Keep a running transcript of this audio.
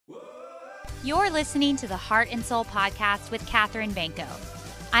You're listening to the Heart and Soul podcast with Catherine Banco.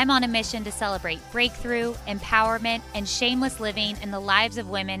 I'm on a mission to celebrate breakthrough, empowerment, and shameless living in the lives of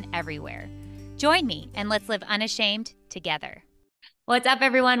women everywhere. Join me and let's live unashamed together. What's up,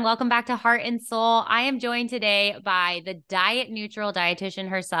 everyone? Welcome back to Heart and Soul. I am joined today by the diet neutral dietitian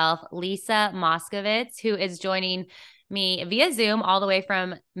herself, Lisa Moskovitz, who is joining me via Zoom all the way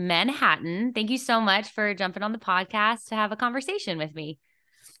from Manhattan. Thank you so much for jumping on the podcast to have a conversation with me.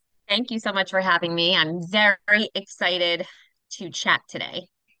 Thank you so much for having me. I'm very excited to chat today.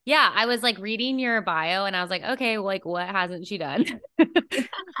 Yeah, I was like reading your bio and I was like, okay, like what hasn't she done?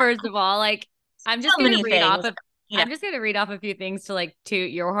 First of all, like I'm just So gonna many read off things. of Yeah. I'm just gonna read off a few things to like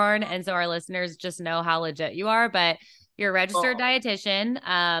toot your horn and so our listeners just know how legit you are. But you're a registered Oh,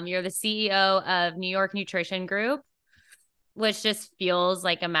 dietitian. You're the CEO of New York Nutrition Group, which just feels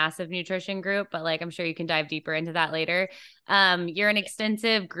like a massive nutrition group, but like I'm sure you can dive deeper into that later. You're an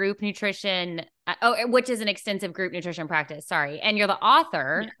extensive group nutrition, which is an extensive group nutrition practice. Sorry, and you're the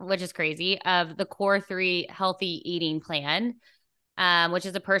author, yeah. which is crazy, of the Core 3 Healthy Eating Plan, which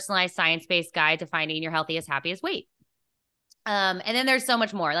is a personalized science-based guide to finding your healthiest, happiest weight. And then there's so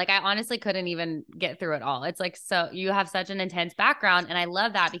much more. Like I honestly couldn't even get through it all. It's like, so you have such an intense background. And I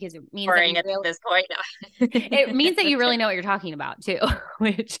love that because it means that Boring you at really, this point. it means that you really know what you're talking about too,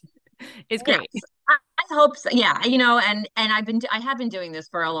 which is Yes, great. I hope so. Yeah, and I have been doing this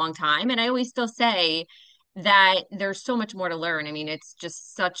for a long time, and I always still say that there's so much more to learn. I mean, it's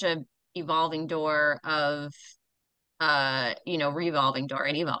just such a evolving door of revolving door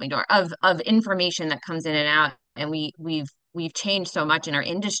and evolving door of information that comes in and out. And we've changed so much in our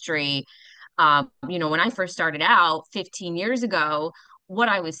industry. When I first started out 15 years ago, what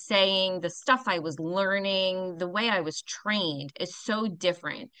I was saying, the stuff I was learning, the way I was trained is so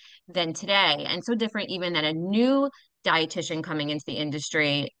different than today, and so different even than a new dietitian coming into the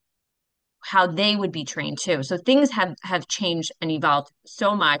industry, how they would be trained too. So things have changed and evolved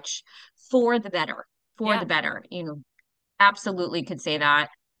so much for the better, for Yeah. the better. Absolutely could say that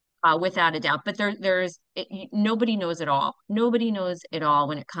without a doubt. But nobody knows it all. Nobody knows it all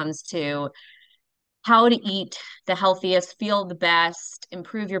when it comes to how to eat the healthiest, feel the best,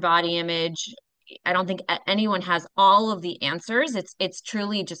 improve your body image. I don't think anyone has all of the answers. It's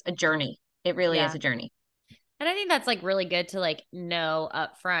truly just a journey. It really is Yeah. a journey. And I think that's like really good to like know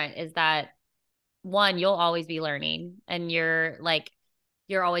up front is that one, you'll always be learning and you're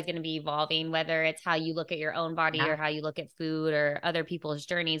always going to be evolving, whether it's how you look at your own body Yeah. or how you look at food or other people's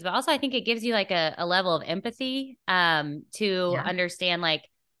journeys. But also I think it gives you like a level of empathy to Yeah. understand like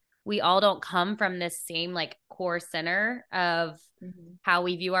we all don't come from this same like core center of Mhm. how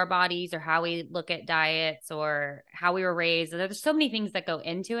we view our bodies or how we look at diets or how we were raised. There's so many things that go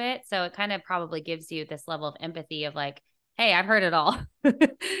into it. So it kind of probably gives you this level of empathy of like, hey, I've heard it all.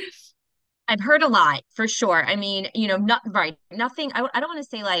 I've heard a lot for sure. I mean, not right. Nothing, I don't want to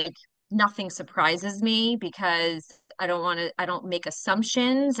say like nothing surprises me because I don't make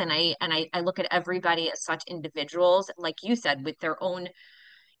assumptions, and I look at everybody as such individuals, like you said, with their own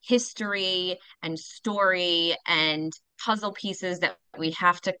history and story and puzzle pieces that we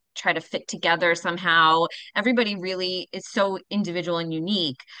have to try to fit together somehow. Everybody really is so individual and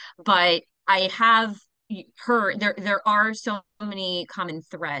unique, but I have heard there are so many common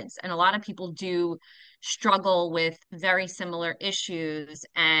threads, and a lot of people do struggle with very similar issues.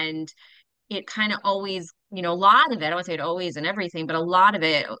 And it kind of always, a lot of it, I won't say it always and everything, but a lot of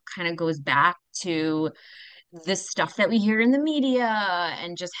it kind of goes back to the stuff that we hear in the media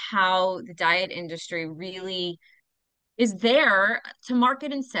and just how the diet industry really is there to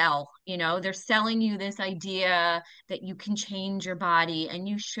market and sell. They're selling you this idea that you can change your body and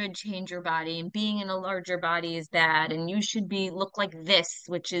you should change your body, and being in a larger body is bad, and you should be look like this,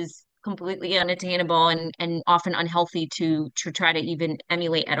 which is completely unattainable and often unhealthy to try to even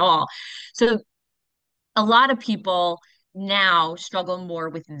emulate at all. So a lot of people now struggle more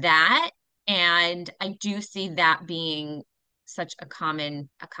with that. And I do see that being such a common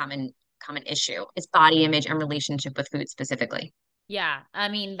issue is body image and relationship with food specifically. Yeah, I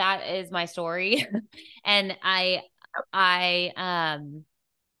mean that is my story. And I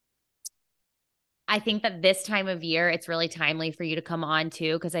I think that this time of year it's really timely for you to come on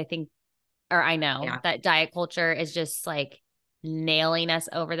too because I think or I know Yeah. that diet culture is just like nailing us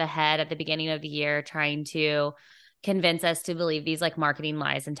over the head at the beginning of the year trying to convince us to believe these like marketing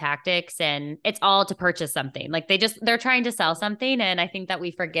lies and tactics, and it's all to purchase something. Like they're trying to sell something, and I think that we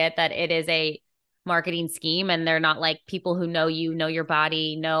forget that it is a marketing scheme and they're not like people who know you, know your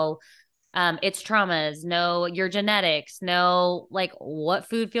body, know its traumas, know your genetics, know like what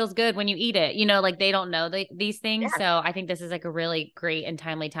food feels good when you eat it. You know, like they don't know these things. Yeah. So I think this is like a really great and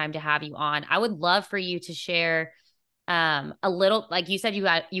timely time to have you on. I would love for you to share a little, like you said,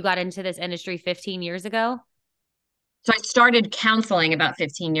 you got into this industry 15 years ago. So I started counseling about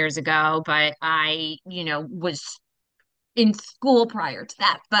 15 years ago, but I, was in school prior to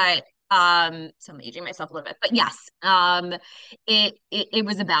that. But so I'm aging myself a little bit. But yes, it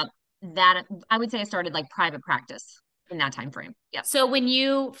was about that. I would say I started like private practice in that time frame. Yep. So when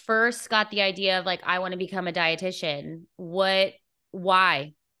you first got the idea of like I want to become a dietitian, why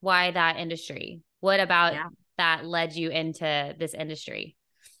that industry? What about Yeah. that led you into this industry?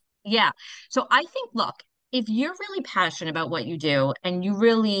 Yeah. So I think, look, if you're really passionate about what you do and you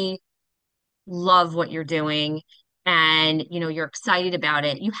really love what you're doing and you're excited about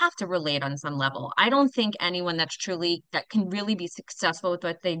it, you have to relate on some level. I don't think anyone that can really be successful with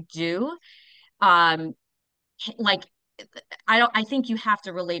what they do, um like I think you have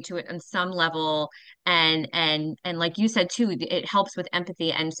to relate to it on some level, and like you said too, it helps with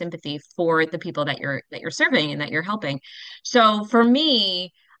empathy and sympathy for the people that you're serving and that you're helping. So for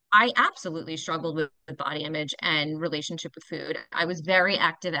me, I absolutely struggled with body image and relationship with food. I was very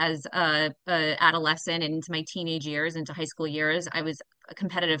active as a adolescent and into my teenage years, into high school years. I was a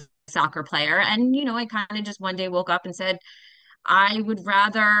competitive soccer player, and I kind of just one day woke up and said, I would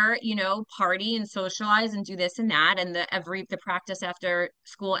rather, party and socialize and do this and that, and the practice after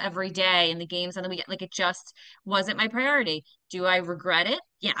school every day and the games on the weekend. Like, it just wasn't my priority. Do I regret it?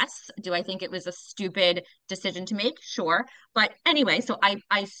 Yes. Do I think it was a stupid decision to make? Sure. But anyway, so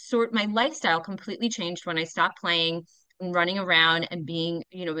my lifestyle completely changed when I stopped playing and running around and being,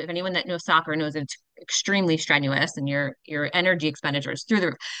 if anyone that knows soccer knows it's extremely strenuous and your energy expenditure is through the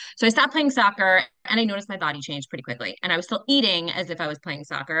roof. So I stopped playing soccer and I noticed my body changed pretty quickly. And I was still eating as if I was playing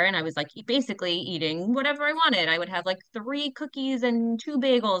soccer. And I was like basically eating whatever I wanted. I would have like 3 cookies and 2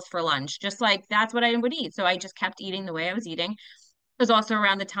 bagels for lunch, just like that's what I would eat. So I just kept eating the way I was eating. It was also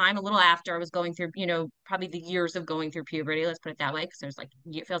around the time, a little after I was going through, probably the years of going through puberty, let's put it that way, because there's like,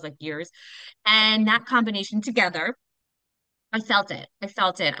 it feels like years. And that combination together, I felt it. I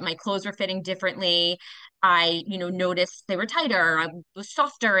felt it. My clothes were fitting differently. I, noticed they were tighter. I was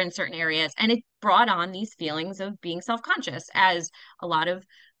softer in certain areas. And it brought on these feelings of being self-conscious, as a lot of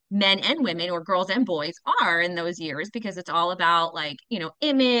men and women, or girls and boys, are in those years, because it's all about like,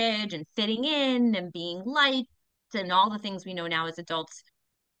 image and fitting in and being liked and all the things we know now as adults.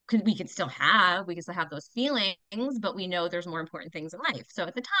 We can still have those feelings, but we know there's more important things in life. So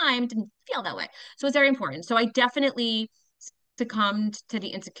at the time, it didn't feel that way. So it's very important. So I definitely succumbed to the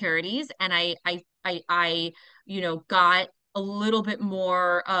insecurities, and I got a little bit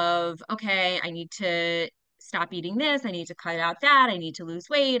more of, okay, I need to stop eating this, I need to cut out that, I need to lose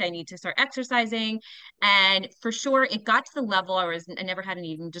weight, I need to start exercising. And for sure it got to the level I never had an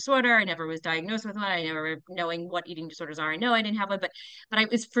eating disorder, I never was diagnosed with one, I never, knowing what eating disorders are, I know I didn't have one, but I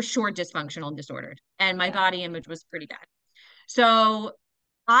was for sure dysfunctional and disordered, and my Yeah. body image was pretty bad. So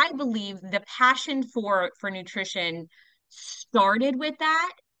I believe the passion for nutrition started with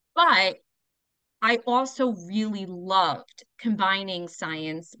that, but I also really loved combining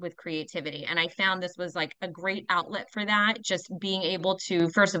science with creativity. And I found this was like a great outlet for that. Just being able to,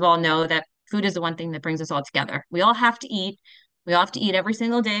 first of all, know that food is the one thing that brings us all together. We all have to eat. We all have to eat every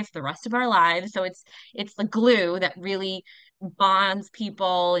single day for the rest of our lives. So it's the glue that really bonds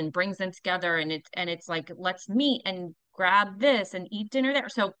people and brings them together. And it's like, let's meet and grab this and eat dinner there.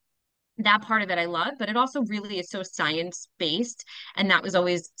 So that part of it I love, but it also really is so science based. And that was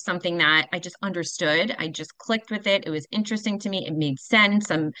always something that I just understood. I just clicked with it. It was interesting to me. It made sense.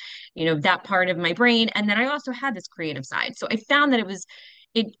 That part of my brain. And then I also had this creative side. So I found that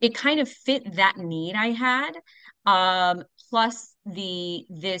it kind of fit that need I had. Plus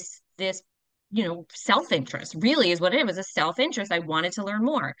this, self-interest really is what it was, a self-interest. I wanted to learn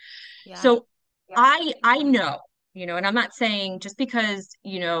more. Yeah. So I know, and I'm not saying just because,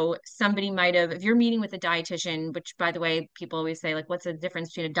 somebody might have, if you're meeting with a dietitian, which by the way, people always say, like, what's the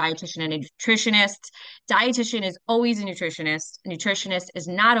difference between a dietitian and a nutritionist? Dietitian is always a nutritionist. A nutritionist is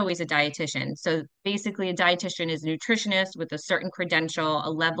not always a dietitian. So basically, a dietitian is a nutritionist with a certain credential, a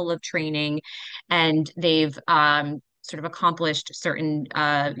level of training, and they've sort of accomplished certain,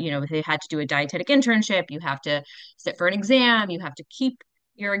 they had to do a dietetic internship. You have to sit for an exam. You have to keep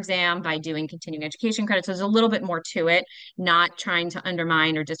your exam by doing continuing education credits. So there's a little bit more to it, not trying to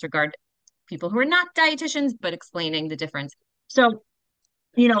undermine or disregard people who are not dietitians, but explaining the difference. So,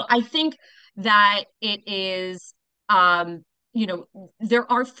 I think that it is,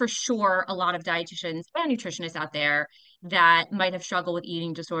 there are for sure a lot of dietitians and nutritionists out there. that might have struggled with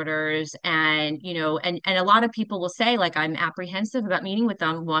eating disorders. And, and a lot of people will say, like, I'm apprehensive about meeting with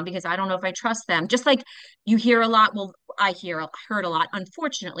them, one, because I don't know if I trust them. Just like you hear a lot, well, heard a lot.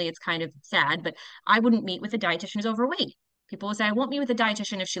 Unfortunately, it's kind of sad, but I wouldn't meet with a dietitian who's overweight. People will say, I won't meet with a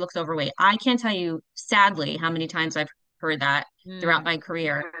dietitian if she looks overweight. I can't tell you, sadly, how many times I've heard that throughout Mm. my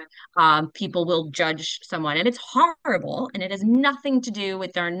career. People will judge someone, and it's horrible, and it has nothing to do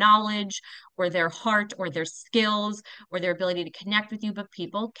with their knowledge or their heart or their skills or their ability to connect with you, but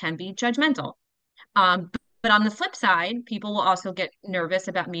people can be judgmental. But on the flip side, people will also get nervous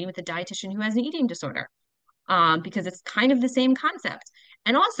about meeting with a dietitian who has an eating disorder, because it's kind of the same concept.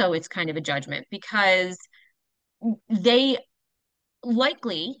 And also, it's kind of a judgment because they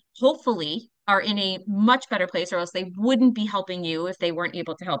likely, hopefully, are in a much better place, or else they wouldn't be helping you if they weren't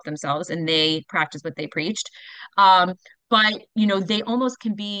able to help themselves and they practice what they preached. Um, but they almost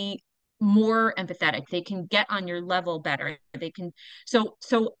can be more empathetic. They can get on your level better. They can. So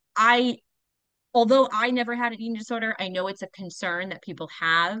although I never had an eating disorder, I know it's a concern that people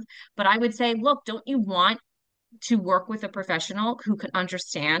have. But I would say, look, don't you want to work with a professional who can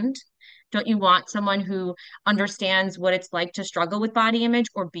understand? Don't you want someone who understands what it's like to struggle with body image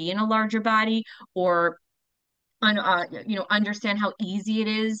or be in a larger body, or understand how easy it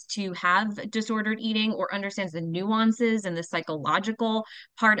is to have disordered eating, or understands the nuances and the psychological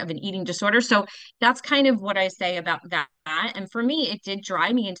part of an eating disorder? So that's kind of what I say about that. And for me, it did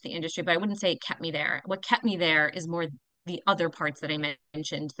drive me into the industry, but I wouldn't say it kept me there. What kept me there is more the other parts that I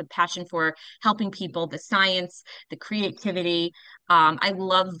mentioned, the passion for helping people, the science, the creativity. I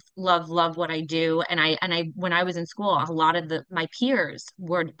love what I do. And I when I was in school, a lot of my peers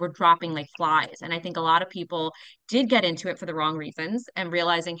were dropping like flies. And I think a lot of people did get into it for the wrong reasons, and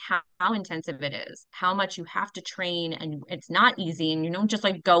realizing how intensive it is, how much you have to train, and it's not easy. And you don't just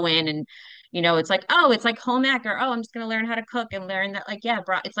like go in and, it's like, oh, it's like home ec, or, oh, I'm just going to learn how to cook and learn that, like, yeah,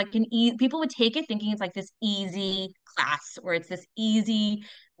 bro, it's like people would take it thinking it's like this easy class, or it's this easy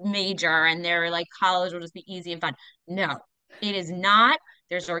major, and they're like, college will just be easy and fun. No, it is not.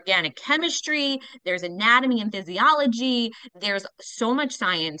 There's organic chemistry, there's anatomy and physiology, there's so much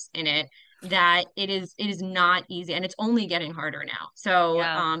science in it that it is not easy, and it's only getting harder now. So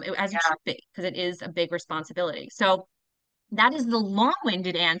Yeah. as it should be, because it is a big responsibility. So that is the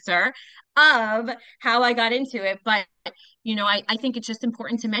long-winded answer of how I got into it. But I think it's just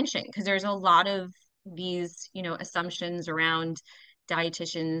important to mention, because there's a lot of these assumptions around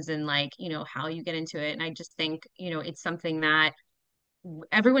dietitians, and like how you get into it. And I just think it's something that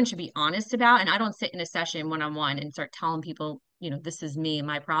everyone should be honest about. And I don't sit in a session one-on-one and start telling people, this is me and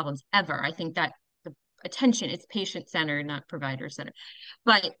my problems, ever. I think that the attention is patient-centered, not provider-centered.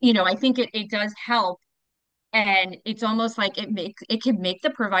 But I think it does help. And it's almost like it can make the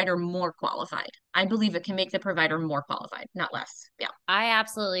provider more qualified. I believe it can make the provider more qualified, not less. Yeah. I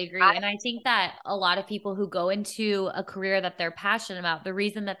absolutely agree. And I think that a lot of people who go into a career that they're passionate about, the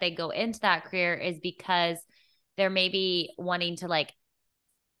reason that they go into that career is because they're maybe wanting to like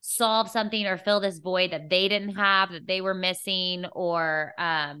solve something or fill this void that they didn't have, that they were missing, or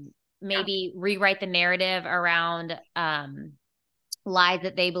Yeah. maybe rewrite the narrative around lies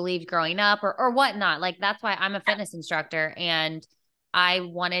that they believed growing up, or whatnot. Like, that's why I'm a fitness instructor, and I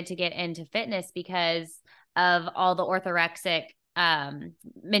wanted to get into fitness because of all the orthorexic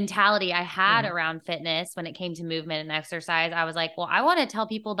mentality I had Yeah. around fitness when it came to movement and exercise. I was like, well, I want to tell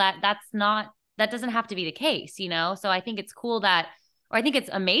people that that doesn't have to be the case, So I think it's cool or I think it's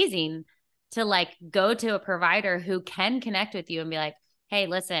amazing to like go to a provider who can connect with you and be like, hey,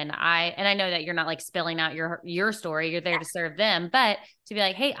 listen, I know that you're not like spilling out your story, you're there to serve them, but to be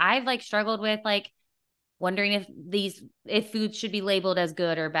like, hey, I've like struggled with like wondering if foods should be labeled as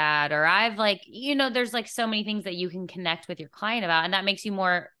good or bad, or I've like, there's like so many things that you can connect with your client about, and that makes you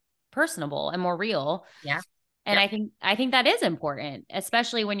more personable and more real. Yeah. And Yep. I think that is important,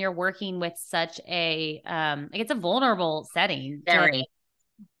 especially when you're working with such a like, it's a vulnerable setting to, Very.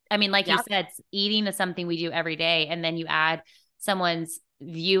 I mean, like you Yep. said, eating is something we do every day, and then you add someone's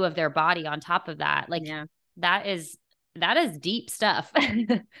view of their body on top of that. Like, Yeah. that is deep stuff.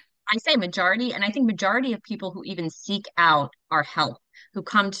 I say majority, and I think majority of people who even seek out our help, who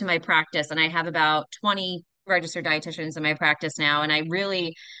come to my practice, and I have about 20 registered dietitians in my practice now, and I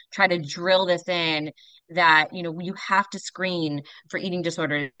really try to drill this in, that you have to screen for eating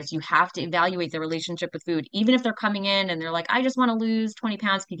disorders. You have to evaluate the relationship with food, even if they're coming in and they're like, I just want to lose 20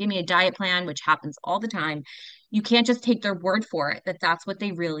 pounds. Can you give me a diet plan? Which happens all the time. You can't just take their word for it that that's what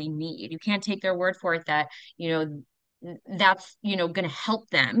they really need. You can't take their word for it that you know that's going to help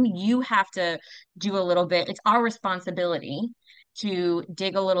them. You have to do a little bit. It's our responsibility to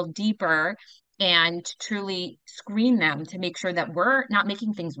dig a little deeper and to truly screen them to make sure that we're not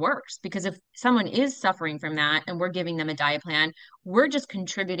making things worse. Because if someone is suffering from that and we're giving them a diet plan, we're just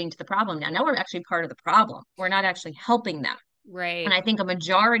contributing to the problem. Now we're actually part of the problem. We're not actually helping them. And Right. I think a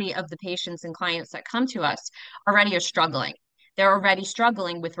majority of the patients and clients that come to us already are struggling. They're already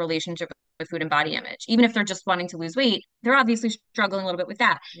struggling with relationship with food and body image. Even if they're just wanting to lose weight, they're obviously struggling a little bit with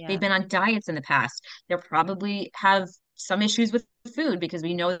that. They've Yeah. been on diets in the past. They probably have some issues with food because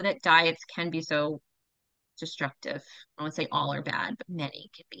we know that diets can be so destructive. I won't say all are bad, but many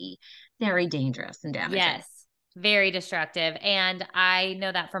can be very dangerous and damaging. Yes. Very destructive. And I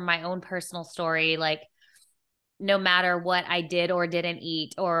know that from my own personal story, like no matter what I did or didn't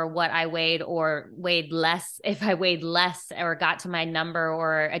eat or what I weighed or weighed less, if I weighed less or got to my number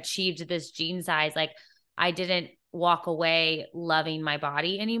or achieved this jean size, like I didn't walk away loving my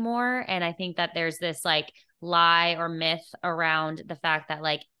body anymore. And I think that there's this like lie or myth around the fact that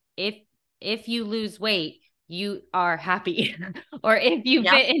like if you lose weight, you are happy. Or if you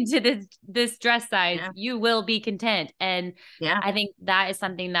Yep. fit into this dress size, Yeah. you will be content. And Yeah. I think that is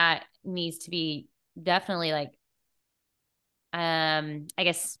something that needs to be definitely like I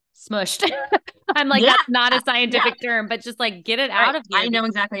guess smushed. I'm like, Yeah. that's not a Yeah. scientific term, but just like get it Right. out of I here. know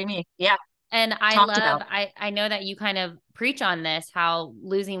exactly what you mean. Yeah. And I Talked love, about. I know that you kind of preach on this, how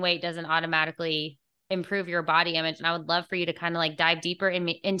losing weight doesn't automatically improve your body image. And I would love for you to kind of like dive deeper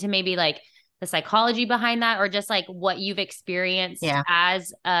into maybe like the psychology behind that, or just like what you've experienced Yeah.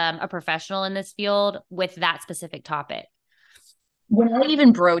 as a professional in this field with that specific topic. When I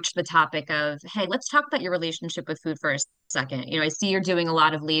even broach the topic of, hey, let's talk about your relationship with food for a second. I see you're doing a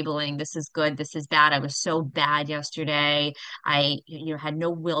lot of labeling. This is good. This is bad. I was so bad yesterday. Had no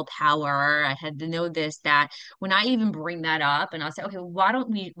willpower. I had to know this, that. When I even bring that up and I'll say, okay, why don't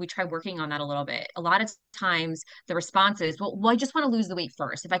we try working on that a little bit? A lot of times the response is, well, I just want to lose the weight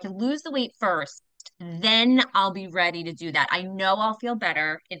first. If I can lose the weight first, then I'll be ready to do that. I know I'll feel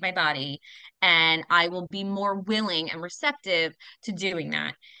better in my body and I will be more willing and receptive to doing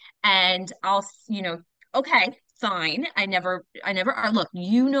that. And okay, fine. Look,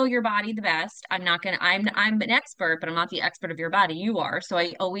 you know your body the best. I'm an expert, but I'm not the expert of your body. You are. So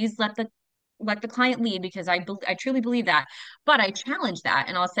I always let the client lead because I truly believe that. But I challenge that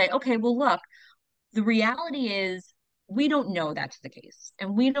and I'll say, okay, well, look, the reality is we don't know that's the case.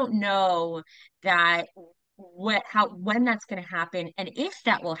 And we don't know that when that's going to happen and if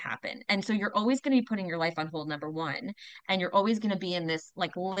that will happen. And so you're always going to be putting your life on hold, number one, and you're always going to be in this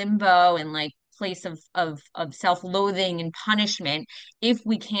like limbo and like place of self-loathing and punishment if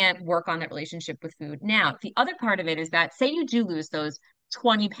we can't work on that relationship with food. Now, the other part of it is that say you do lose those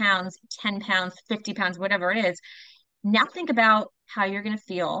 20 pounds, 10 pounds, 50 pounds, whatever it is. Now think about how you're going to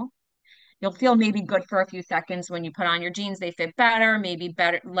feel. You'll feel maybe good for a few seconds when you put on your jeans, they fit better, maybe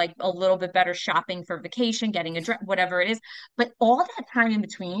better, like a little bit better shopping for vacation, getting a dress, whatever it is. But all that time in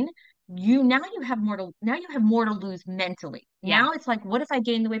between, now you have more to lose mentally. Yeah. Now it's like, what if I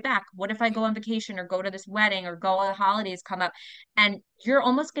gain the weight back? What if I go on vacation or go to this wedding or go the holidays come up? And you're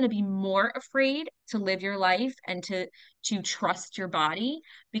almost going to be more afraid to live your life and to trust your body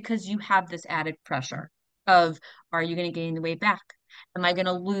because you have this added pressure of, are you going to gain the weight back? Am I going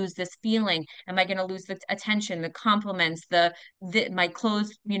to lose this feeling? Am I going to lose the attention, the compliments, my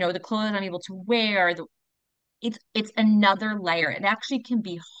clothes, the clothes I'm able to wear? It's another layer. It actually can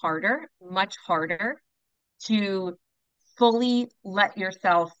be harder, much harder to fully let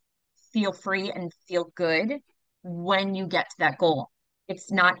yourself feel free and feel good when you get to that goal.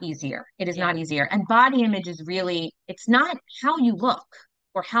 It's not easier. It is Yeah. not easier. And body image is really, it's not how you look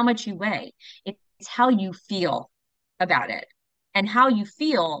or how much you weigh. It's how you feel about it. And how you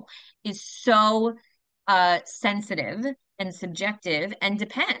feel is so sensitive and subjective and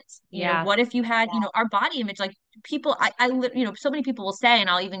depends. Yeah. What if you had, our body image, like people, so many people will say, and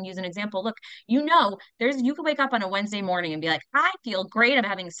I'll even use an example. Look, you could wake up on a Wednesday morning and be like, I feel great. I'm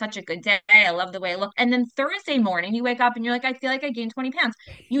having such a good day. I love the way I look. And then Thursday morning, you wake up and you're like, I feel like I gained 20 pounds.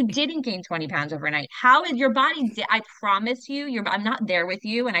 You didn't gain 20 pounds overnight. How is your body? I promise you, I'm not there with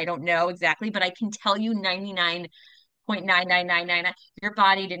you and I don't know exactly, but I can tell you 99.99999, your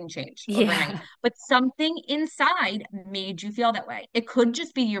body didn't change overnight, Yeah. but something inside made you feel that way. It could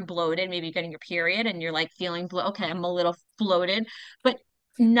just be you're bloated, maybe you're getting your period and you're like feeling okay, I'm a little bloated, but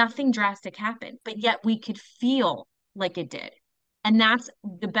nothing drastic happened, but yet we could feel like it did. And that's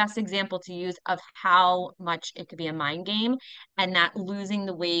the best example to use of how much it could be a mind game, and that losing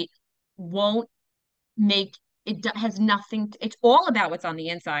the weight won't make has nothing, it's all about what's on the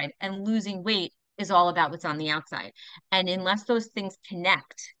inside, and losing weight is all about what's on the outside. And unless those things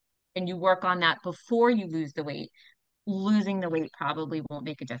connect and you work on that before you lose the weight, losing the weight probably won't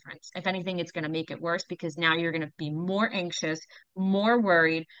make a difference. If anything, it's going to make it worse because now you're going to be more anxious, more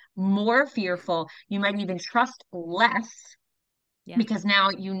worried, more fearful. You might even trust less Yeah. because now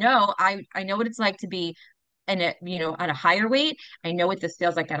I know what it's like to be at a higher weight. I know what this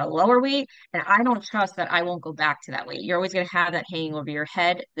feels like at a lower weight, and I don't trust that I won't go back to that weight. You're always going to have that hanging over your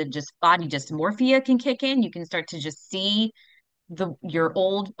head. The just body dysmorphia can kick in. You can start to just see your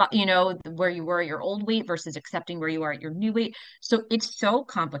old, where you were at your old weight versus accepting where you are at your new weight. So it's so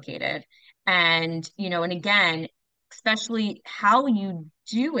complicated. And again, especially how you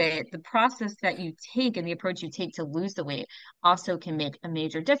do it, the process that you take and the approach you take to lose the weight also can make a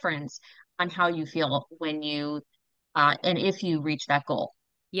major difference on how you feel when and if you reach that goal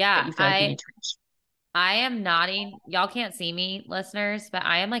that Yeah, you feel like you need to reach. I am nodding. Y'all can't see me, listeners, but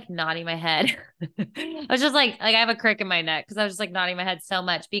I am like nodding my head. I was just like I have a crick in my neck because I was just like nodding my head so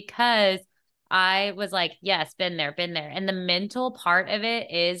much because I was like, yes, been there, been there. And the mental part of it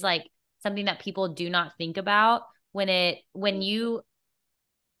is like something that people do not think about when you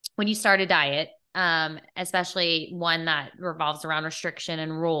start a diet, especially one that revolves around restriction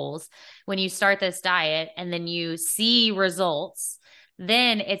and rules. When you start this diet and then you see results,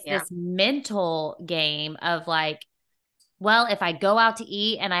 then it's Yeah. this mental game of like, well, if I go out to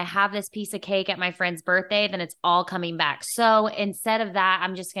eat and I have this piece of cake at my friend's birthday, then it's all coming back. So instead of that,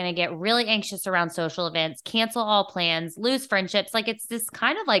 I'm just going to get really anxious around social events, cancel all plans, lose friendships. Like it's this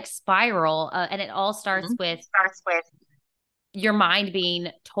kind of like spiral. And it all starts Mhm. with Starts with your mind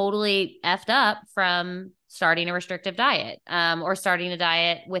being totally effed up from starting a restrictive diet, or starting a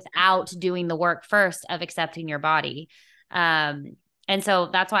diet without doing the work first of accepting your body. And so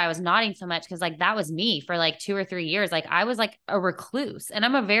that's why I was nodding so much because like that was me for like 2 or 3 years. Like I was like a recluse and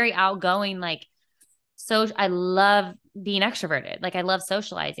I'm a very outgoing, like, so I love being extroverted. Like I love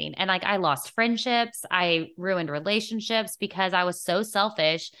socializing and like I lost friendships. I ruined relationships because I was so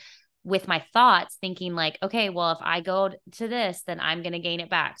selfish with my thoughts thinking like, okay, well, if I go to this, then I'm going to gain it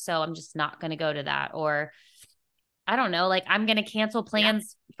back. So I'm just not going to go to that. Or I don't know, like I'm going to cancel yeah,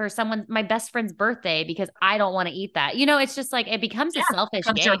 plans for my best friend's birthday because I don't want to eat that. It's just like, it becomes a yeah, selfish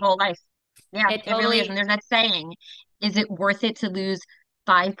becomes your game. whole life. Yeah, It it really is. totally, And there's that saying, is it worth it to lose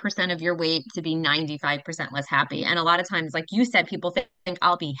 5% of your weight to be 95% less happy? And a lot of times, like you said, people think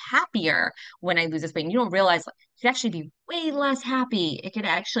I'll be happier when I lose this weight. And you don't realize like, you could actually be way less happy. It could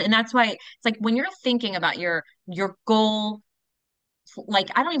actually, and that's why it's like when you're thinking about your goal, like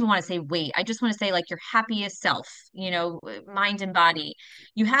I don't even want to say weight. I just want to say like your happiest self, mind and body.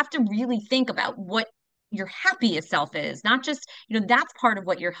 You have to really think about what your happiest self is, not just, that's part of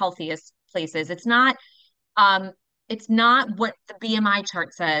what your healthiest place is. Um it's not what the BMI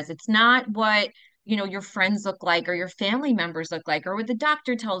chart says. It's not what, your friends look like or your family members look like or what the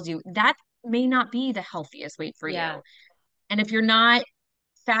doctor tells you. That may not be the healthiest weight for you. yeah. And if you're not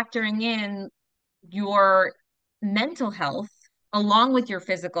factoring in your mental health along with your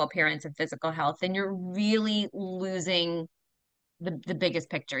physical appearance and physical health, then you're really losing the biggest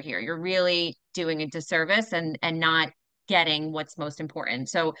picture here. You're really doing a disservice and not getting what's most important.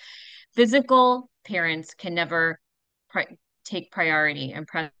 So physical appearance can never pri take priority and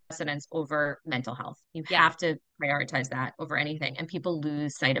precedence over mental health. You Yeah. have to prioritize that over anything. And people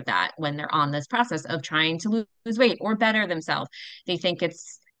lose sight of that when they're on this process of trying to lose weight or better themselves. They think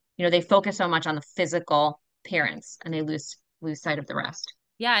they focus so much on the physical appearance and they lose sight of the rest.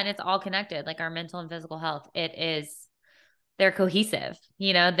 Yeah. And it's all connected, like our mental and physical health. They're cohesive,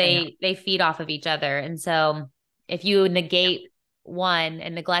 They are. they feed off of each other. And so if you negate one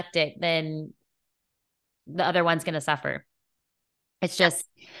and neglect it, then the other one's going to suffer. It's Yeah. just,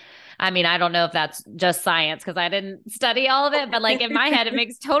 I mean, I don't know if that's just science because I didn't study all of it, but like in my head, it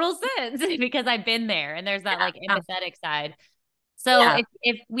makes total sense because I've been there and there's that like Yeah. empathetic side. So Yeah.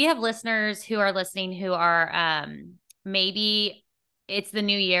 if we have listeners who are listening who are, maybe it's the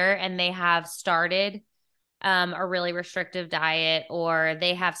new year and they have started a really restrictive diet, or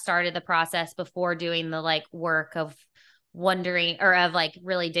they have started the process before doing the like work of wondering or of like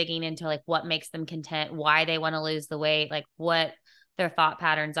really digging into like what makes them content, why they want to lose the weight, like what their thought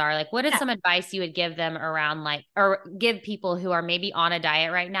patterns are. Like, what is Yeah. some advice you would give them around like, or give people who are maybe on a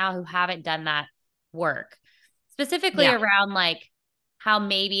diet right now who haven't done that work, specifically Yeah. around like how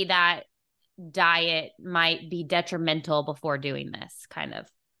maybe that diet might be detrimental before doing this kind of.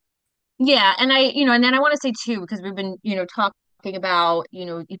 Yeah, and then I want to say too, because we've been, talking about,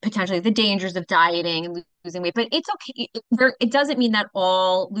 potentially the dangers of dieting and losing weight, but it's okay. It doesn't mean that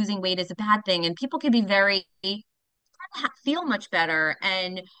all losing weight is a bad thing, and people can be very feel much better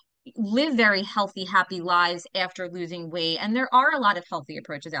and live very healthy, happy lives after losing weight. And there are a lot of healthy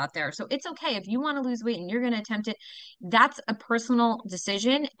approaches out there. So it's okay if you want to lose weight and you're going to attempt it. That's a personal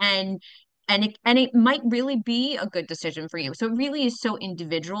decision, and it might really be a good decision for you. So it really is so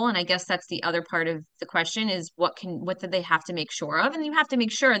individual. And I guess that's the other part of the question is what do they have to make sure of? And you have to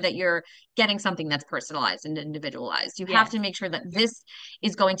make sure that you're getting something that's personalized and individualized. You have Yes. to make sure that this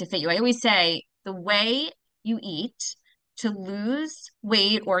is going to fit you. I always say the way you eat to lose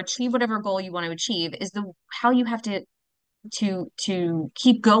weight or achieve whatever goal you want to achieve is the how you have to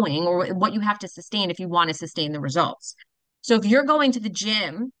keep going, or what you have to sustain if you want to sustain the results. So if you're going to the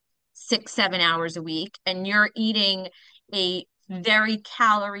gym 6, 7 hours a week and you're eating a very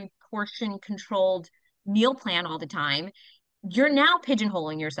calorie portion controlled meal plan all the time, you're now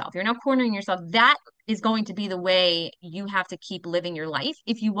pigeonholing yourself. You're now cornering yourself. That is going to be the way you have to keep living your life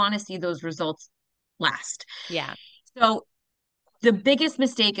if you want to see those results last. Yeah. So the biggest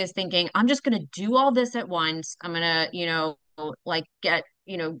mistake is thinking, I'm just going to do all this at once. I'm going to, like get,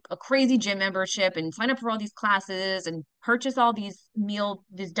 a crazy gym membership and sign up for all these classes and purchase all these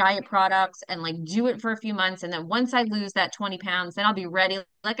diet products and like do it for a few months. And then once I lose that 20 pounds, then I'll be ready.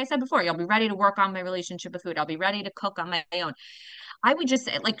 Like I said before, I'll be ready to work on my relationship with food. I'll be ready to cook on my own. I would just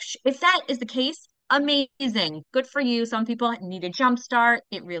say, like, if that is the case, amazing. Good for you. Some people need a jump start.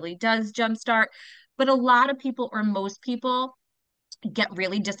 It really does jump start. But a lot of people, or most people, get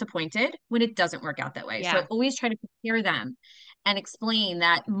really disappointed when it doesn't work out that way. So I Yeah. always try to prepare them and explain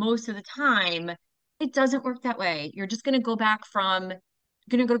that most of the time it doesn't work that way. You're just going to go back from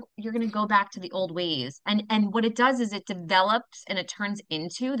you're going to go back to the old ways. And what it does is it develops and it turns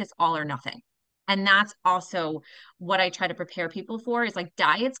into this all or nothing. And that's also what I try to prepare people for is like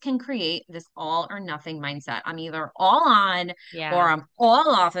diets can create this all or nothing mindset. I'm either all on or Yeah. I'm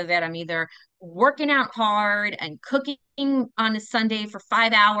all off of it. I'm either working out hard and cooking on a Sunday for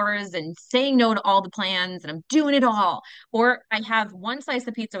 5 hours and saying no to all the plans and I'm doing it all. Or I have one slice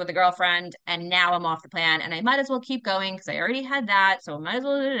of pizza with a girlfriend and now I'm off the plan and I might as well keep going because I already had that. So I might as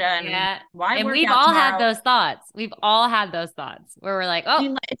well do it. And Yeah. why And work we've out all had tomorrow? those thoughts. We've all had those thoughts where we're like,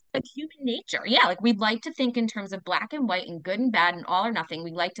 oh, It's like human nature. Yeah, like we'd like to think in terms of black and white and good and bad and all or nothing.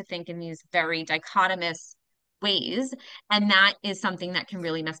 We like to think in these very dichotomous ways. And that is something that can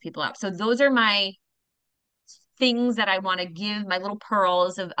really mess people up. So those are my things that I want to give, my little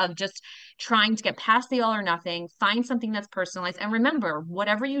pearls of just trying to get past the all or nothing, find something that's personalized. And remember,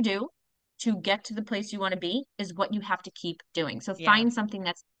 whatever you do to get to the place you want to be is what you have to keep doing. So yeah. find something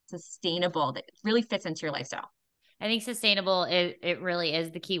that's sustainable that really fits into your lifestyle. I think sustainable, it really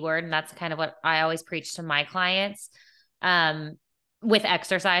is the key word. And that's kind of what I always preach to my clients. With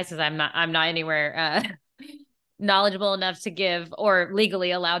exercise, because I'm not anywhere knowledgeable enough to give or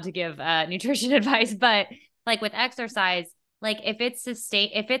legally allowed to give nutrition advice, but like with exercise, like if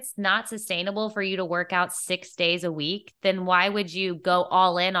it's not sustainable for you to work out 6 days a week, then why would you go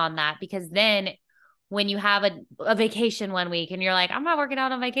all in on that? Because then when you have a vacation one week and you're like, I'm not working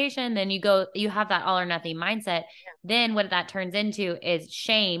out on vacation, then you have that all or nothing mindset. Then what that turns into is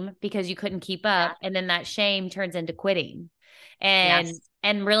shame because you couldn't keep up. Yeah. And then that shame turns into quitting and Yes.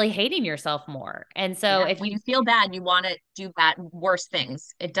 and really hating yourself more. And so Yeah. if When you you feel bad, you want to do bad, worse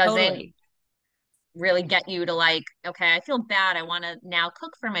things. It doesn't totally, really get you to like, okay, I feel bad. I want to now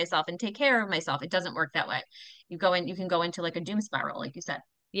cook for myself and take care of myself. It doesn't work that way. You can go into like a doom spiral, like you said.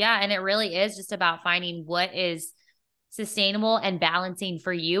 yeah, and it really is just about finding what is sustainable and balancing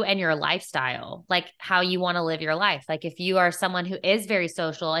for you and your lifestyle, like how you want to live your life. Like if you are someone who is very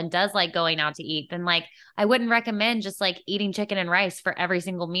social and does like going out to eat, then like I wouldn't recommend just like eating chicken and rice for every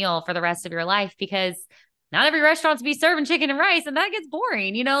single meal for the rest of your life because not every restaurant's be serving chicken and rice and that gets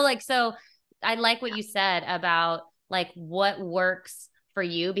boring, like so I like what you said about like what works for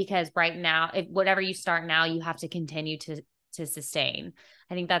you because right now, if whatever you start now, you have to continue to sustain.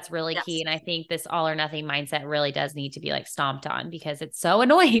 I think that's really key. Yes. And I think this all or nothing mindset really does need to be like stomped on because it's so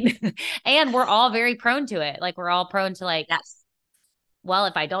annoying. And we're all very prone to it. Like we're all prone to like, Yes. well,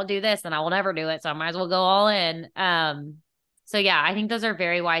 if I don't do this, then I will never do it. So I might as well go all in. So yeah, I think those are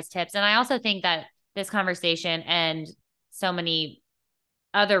very wise tips. And I also think that this conversation and so many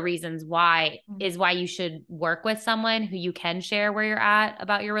other reasons why is why you should work with someone who you can share where you're at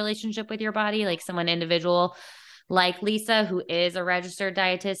about your relationship with your body, like someone individual like Lisa, who is a registered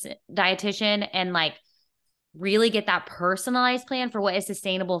dietitian and like really get that personalized plan for what is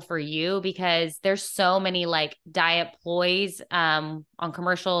sustainable for you because there's so many like diet ploys on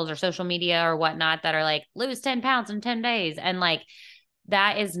commercials or social media or whatnot that are like lose 10 pounds in 10 days. And like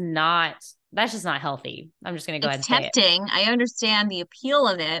that's just not healthy. I'm just going to go ahead It's and say it. tempting. I understand the appeal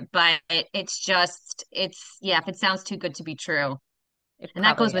of it, but it's just, yeah, if it sounds too good to be true, It And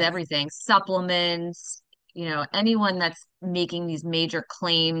that probably goes with is. everything, supplements, anyone that's making these major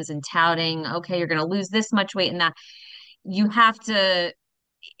claims and touting, okay, you're going to lose this much weight and that you have to,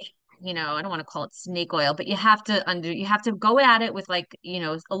 I don't want to call it snake oil, but you have to go at it with like,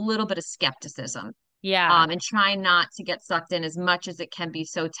 a little bit of skepticism. Yeah. And try not to get sucked in as much as it can be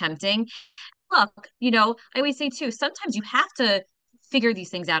so tempting. Look, I always say too, sometimes you have to figure these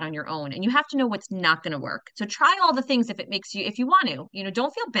things out on your own and you have to know what's not going to work. So try all the things if you want to,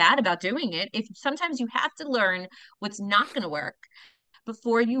 don't feel bad about doing it. If sometimes you have to learn what's not going to work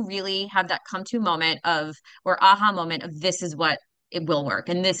before you really have that come to moment of or aha moment of this is what it will work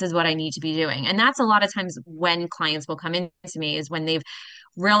and this is what I need to be doing. And that's a lot of times when clients will come into me is when they've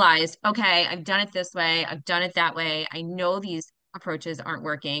realized, okay, I've done it this way, I've done it that way. I know these approaches aren't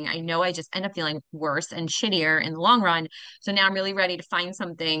working. I know I just end up feeling worse and shittier in the long run. So now I'm really ready to find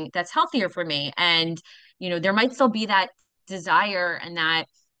something that's healthier for me. And, there might still be that desire and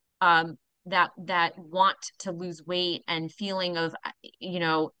um that want to lose weight and feeling of, you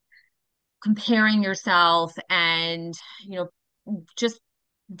know, comparing yourself and, just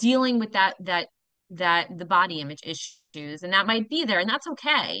dealing with that the body image issues and that might be there and that's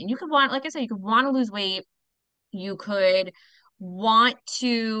okay. And you could want, like I said, you could want to lose weight. You could want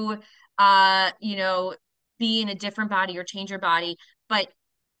to you know, be in a different body or change your body. But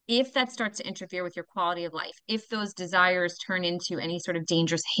if that starts to interfere with your quality of life, if those desires turn into any sort of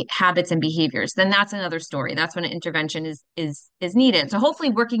dangerous habits and behaviors, then that's another story. That's when an intervention is needed. So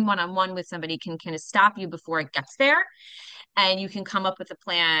hopefully working one-on-one with somebody can kind of stop you before it gets there and you can come up with a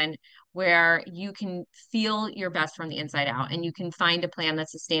plan where you can feel your best from the inside out and you can find a plan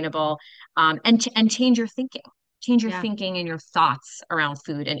that's sustainable, and change your Yeah. thinking and your thoughts around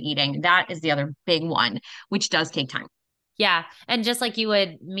food and eating. That is the other big one, which does take time. Yeah. And just like you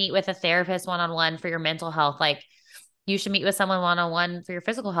would meet with a therapist one-on-one for your mental health, like you should meet with someone one-on-one for your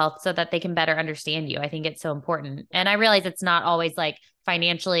physical health so that they can better understand you. I think it's so important. And I realize it's not always like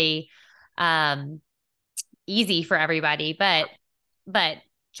financially easy for everybody, but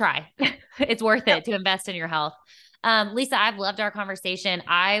try. It's worth it to invest in your health. Lisa, I've loved our conversation.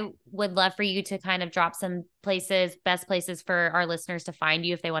 I would love for you to kind of drop some places, best places for our listeners to find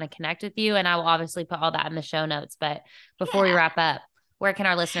you if they want to connect with you. And I will obviously put all that in the show notes. But before we wrap up, where can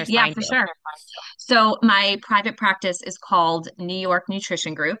our listeners Yeah, find for you? sure. So my private practice is called New York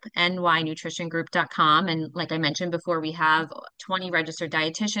Nutrition Group, nynutritiongroup.com. And like I mentioned before, we have 20 registered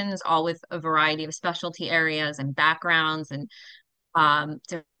dietitians, all with a variety of specialty areas and backgrounds and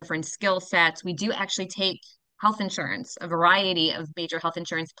different skill sets. We do actually take health insurance, a variety of major health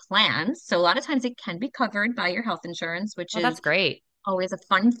insurance plans. So a lot of times it can be covered by your health insurance, which Oh, that's is great. always a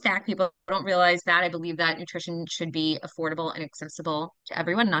fun fact. People don't realize that. I believe that nutrition should be affordable and accessible to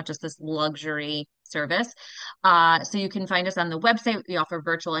everyone, not just this luxury service. So you can find us on the website. We offer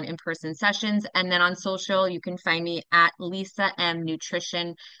virtual and in-person sessions. And then on social, you can find me at Lisa M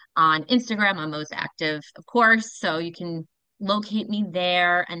Nutrition on Instagram. I'm most active, of course. So you can locate me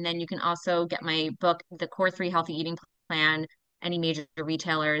there. And then you can also get my book, The Core 3 Healthy Eating Plan, any major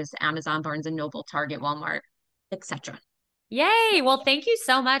retailers, Amazon, Barnes and Noble, Target, Walmart, etc. Yay. Well, thank you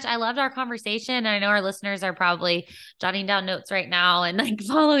so much. I loved our conversation. And I know our listeners are probably jotting down notes right now and like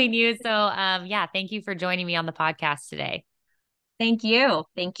following you. So, yeah, thank you for joining me on the podcast today. Thank you.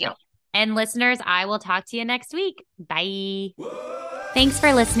 Thank you. And listeners, I will talk to you next week. Bye. Thanks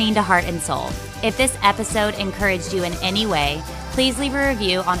for listening to Heart and Soul. If this episode encouraged you in any way, please leave a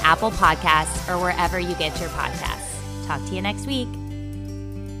review on Apple Podcasts or wherever you get your podcasts. Talk to you next week.